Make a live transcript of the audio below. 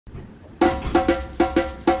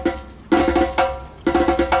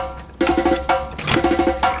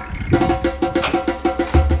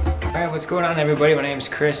going on, everybody? My name is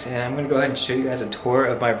Chris and I'm going to go ahead and show you guys a tour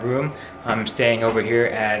of my room. I'm staying over here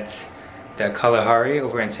at the Kalahari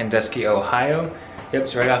over in Sandusky, Ohio. Yep,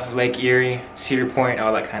 it's right off of Lake Erie, Cedar Point,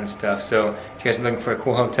 all that kind of stuff. So if you guys are looking for a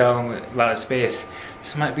cool hotel with a lot of space,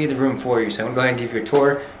 this might be the room for you. So I'm going to go ahead and give you a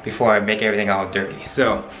tour before I make everything all dirty.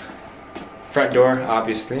 So, front door,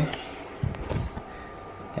 obviously.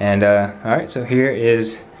 And alright, so here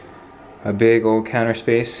is a big old counter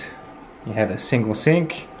space. You have a single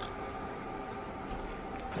sink.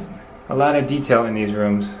 A lot of detail in these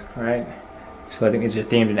rooms, right? So I think these are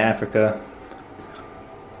themed in Africa.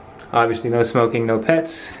 Obviously no smoking, no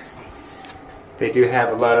pets. They do have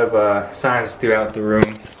a lot of signs throughout the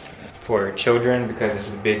room for children because this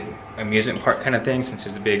is a big amusement park kind of thing, since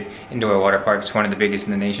it's a big indoor water park. It's one of the biggest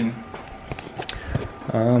in the nation.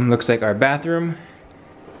 Looks like our bathroom.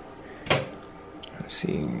 Let's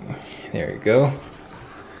see, there we go.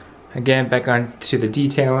 Again, back on to the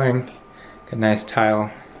detailing. Got a nice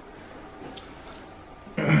tile.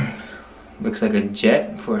 Looks like a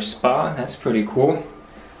jet for a spa. That's pretty cool.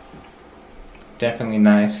 Definitely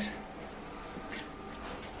nice.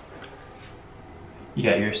 You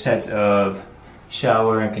got your sets of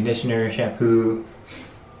shower and conditioner, shampoo.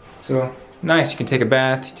 So nice. You can take a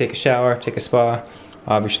bath, take a shower, take a spa.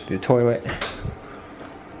 Obviously the toilet.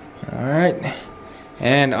 All right,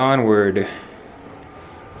 and onward.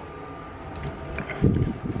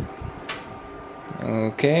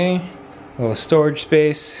 Okay, a little storage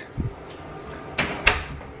space.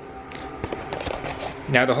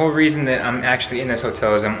 Now the whole reason that I'm actually in this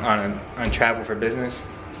hotel is I'm on travel for business,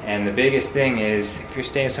 and the biggest thing is if you're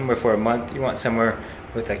staying somewhere for a month, you want somewhere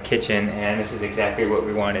with a kitchen, and this is exactly what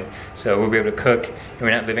we wanted. So we'll be able to cook, and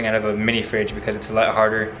we're not living out of a mini fridge because it's a lot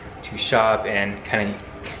harder to shop and kind of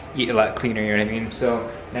eat a lot cleaner, you know what I mean?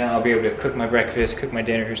 So now I'll be able to cook my breakfast, cook my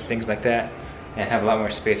dinners, things like that, and have a lot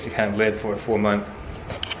more space to kind of live for a full month.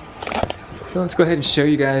 So let's go ahead and show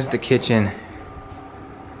you guys the kitchen.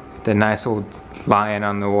 The nice old lion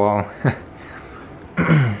on the wall.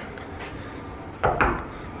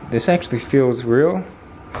 This actually feels real.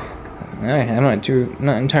 I'm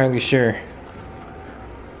not entirely sure.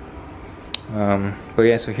 But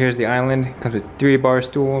yeah, so here's the island. Comes with 3 bar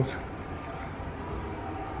stools.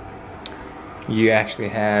 You actually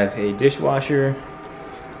have a dishwasher,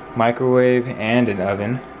 microwave, and an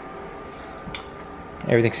oven.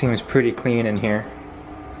 Everything seems pretty clean in here.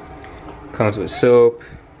 Comes with soap,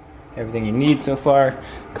 everything you need so far.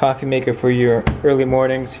 Coffee maker for your early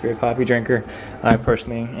mornings if you're a coffee drinker. I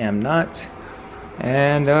personally am not.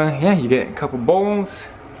 And yeah, you get a couple bowls,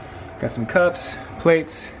 got some cups,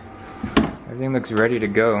 plates. Everything looks ready to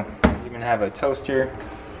go. You even have a toaster.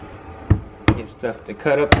 You have stuff to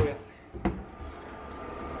cut up with.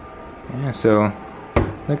 Yeah, so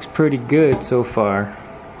looks pretty good so far.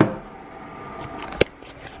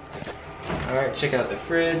 Alright, check out the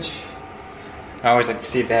fridge. I always like to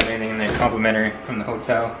see if they have anything in there complimentary from the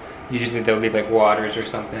hotel. Usually they'll leave like waters or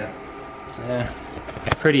something. Yeah,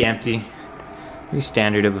 pretty empty. Pretty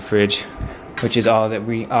standard of a fridge, which is all that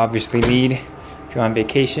we obviously need if you're on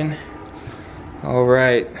vacation.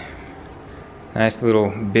 Alright. Nice little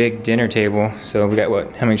big dinner table. So we got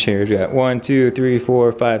what? How many chairs? We got 1, 2, 3,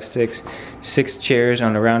 4, 5, 6. 6 chairs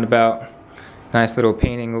on the roundabout. Nice little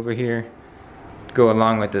painting over here. Go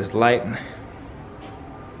along with this light.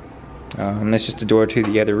 That's just a door to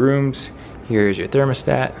the other rooms. Here's your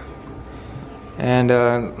thermostat.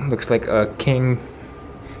 And looks like a king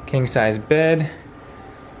size bed.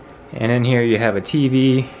 And in here you have a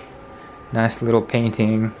TV. Nice little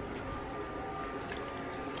painting.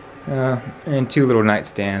 And 2 little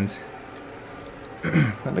nightstands.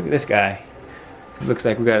 But look at this guy. It looks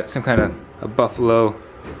like we got some kind of a buffalo,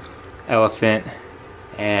 elephant,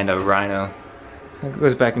 and a rhino. So it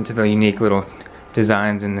goes back into the unique little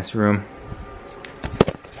designs in this room.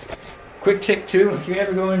 Quick tip too, if you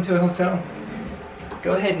ever go into a hotel,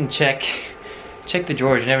 go ahead and check the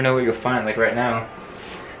drawers. You never know what you'll find. Like right now,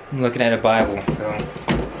 I'm looking at a Bible, so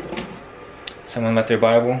someone left their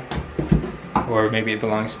Bible, or maybe it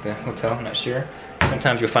belongs to the hotel, I'm not sure.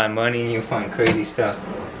 Sometimes you'll find money, you'll find crazy stuff.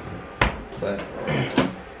 But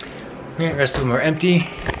the rest of them are empty,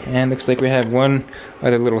 and looks like we have one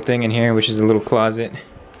other little thing in here, which is a little closet.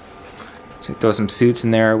 So throw some suits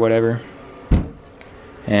in there or whatever.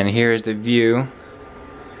 And here's the view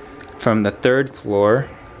from the 3rd floor.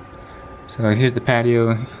 So here's the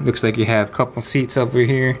patio. Looks like you have a couple seats over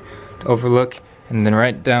here to overlook. And then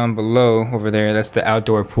right down below over there, that's the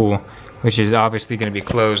outdoor pool, which is obviously going to be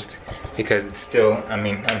closed because it's still, I'm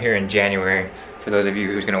here in January, for those of you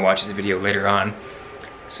who's going to watch this video later on.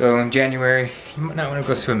 So in January, you might not want to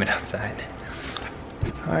go swimming outside.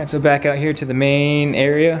 Alright, so back out here to the main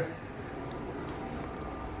area.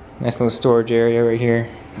 Nice little storage area right here.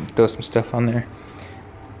 Throw some stuff on there.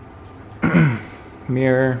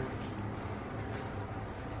 Mirror.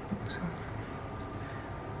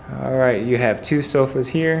 Alright, you have 2 sofas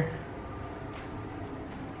here.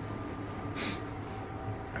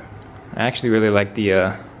 I actually really like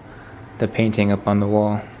the painting up on the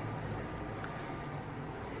wall.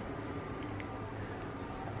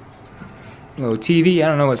 Little TV, I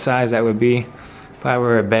don't know what size that would be. If I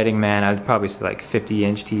were a betting man, I'd probably say like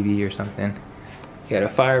 50-inch TV or something. You got a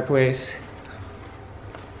fireplace.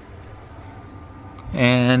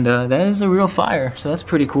 And that is a real fire, so that's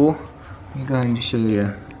pretty cool. Let me go ahead and show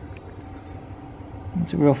you.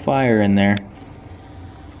 It's a real fire in there.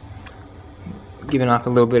 Giving off a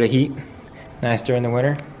little bit of heat. Nice during the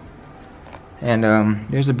winter. And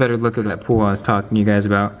there's a better look of that pool I was talking to you guys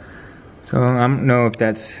about. So I don't know if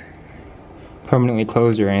that's permanently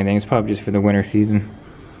closed or anything. It's probably just for the winter season.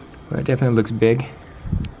 But it definitely looks big.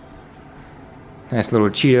 Nice little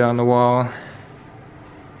cheetah on the wall.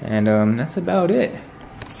 And that's about it.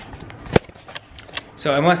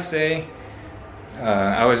 So I must say,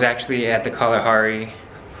 I was actually at the Kalahari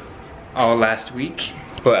all last week,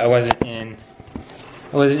 but I wasn't in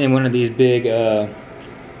one of these big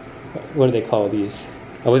what do they call these?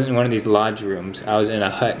 I wasn't in one of these lodge rooms. I was in a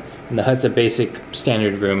hut, and the hut's a basic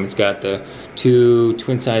standard room. It's got the 2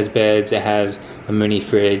 twin-size beds. It has a mini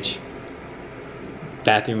fridge,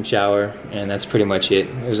 bathroom, shower, and that's pretty much it.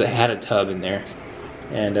 It had a tub in there,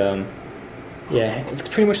 and yeah, it's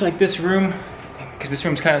pretty much like this room, because this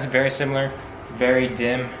room's kind of very similar, very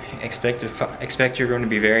dim. Expect your room to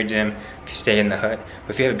be very dim if you stay in the hut.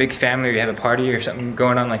 But if you have a big family, or you have a party or something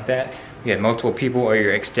going on like that, you have multiple people, or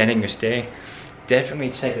you're extending your stay,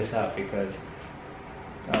 definitely check this out, because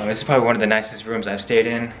this is probably one of the nicest rooms I've stayed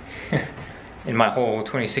in in my whole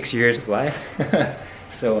 26 years of life.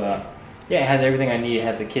 So yeah, it has everything I need. It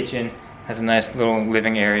has the kitchen, has a nice little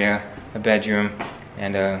living area, a bedroom,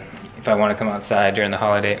 and if I want to come outside during the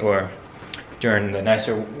holiday or during the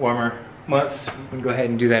nicer, warmer months, we can go ahead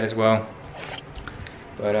and do that as well.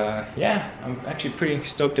 But yeah, I'm actually pretty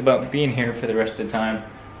stoked about being here for the rest of the time.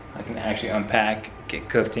 I can actually unpack, get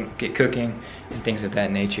cooking, and things of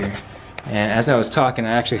that nature. And as I was talking,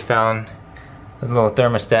 I actually found a little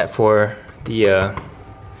thermostat for the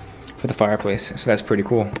fireplace, so that's pretty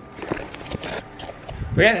cool.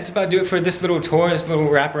 But yeah, that's about to do it for this little tour, this little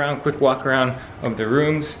wraparound, quick walk around of the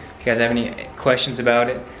rooms. If you guys have any questions about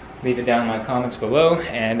it, leave it down in my comments below,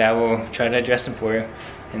 and I will try to address them for you.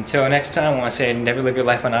 Until next time, I want to say never live your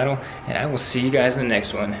life on idle, and I will see you guys in the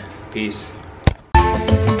next one. Peace.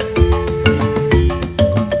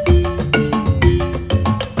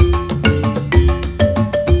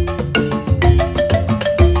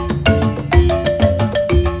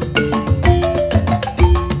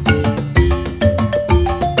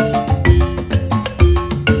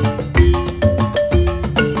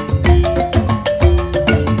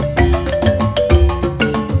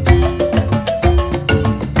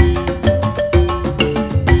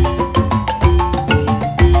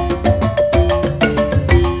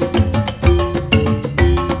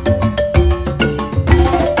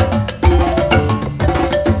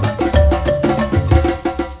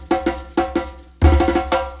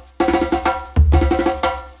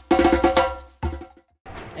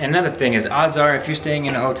 Another thing is, odds are if you're staying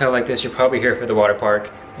in a hotel like this, you're probably here for the water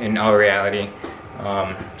park in all reality.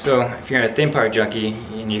 So if you're a theme park junkie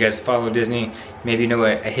and you guys follow Disney, maybe you know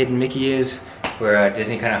what a hidden Mickey is, where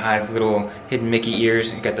Disney kind of hides little hidden Mickey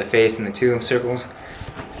ears. You got the face and the 2 circles.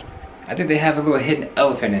 I think they have a little hidden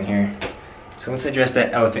elephant in here. So let's address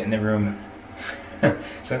that elephant in the room.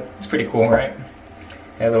 So it's pretty cool, right?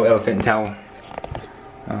 Got a little elephant towel.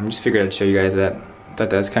 Just figured I'd show you guys that. Thought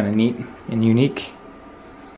that was kind of neat and unique.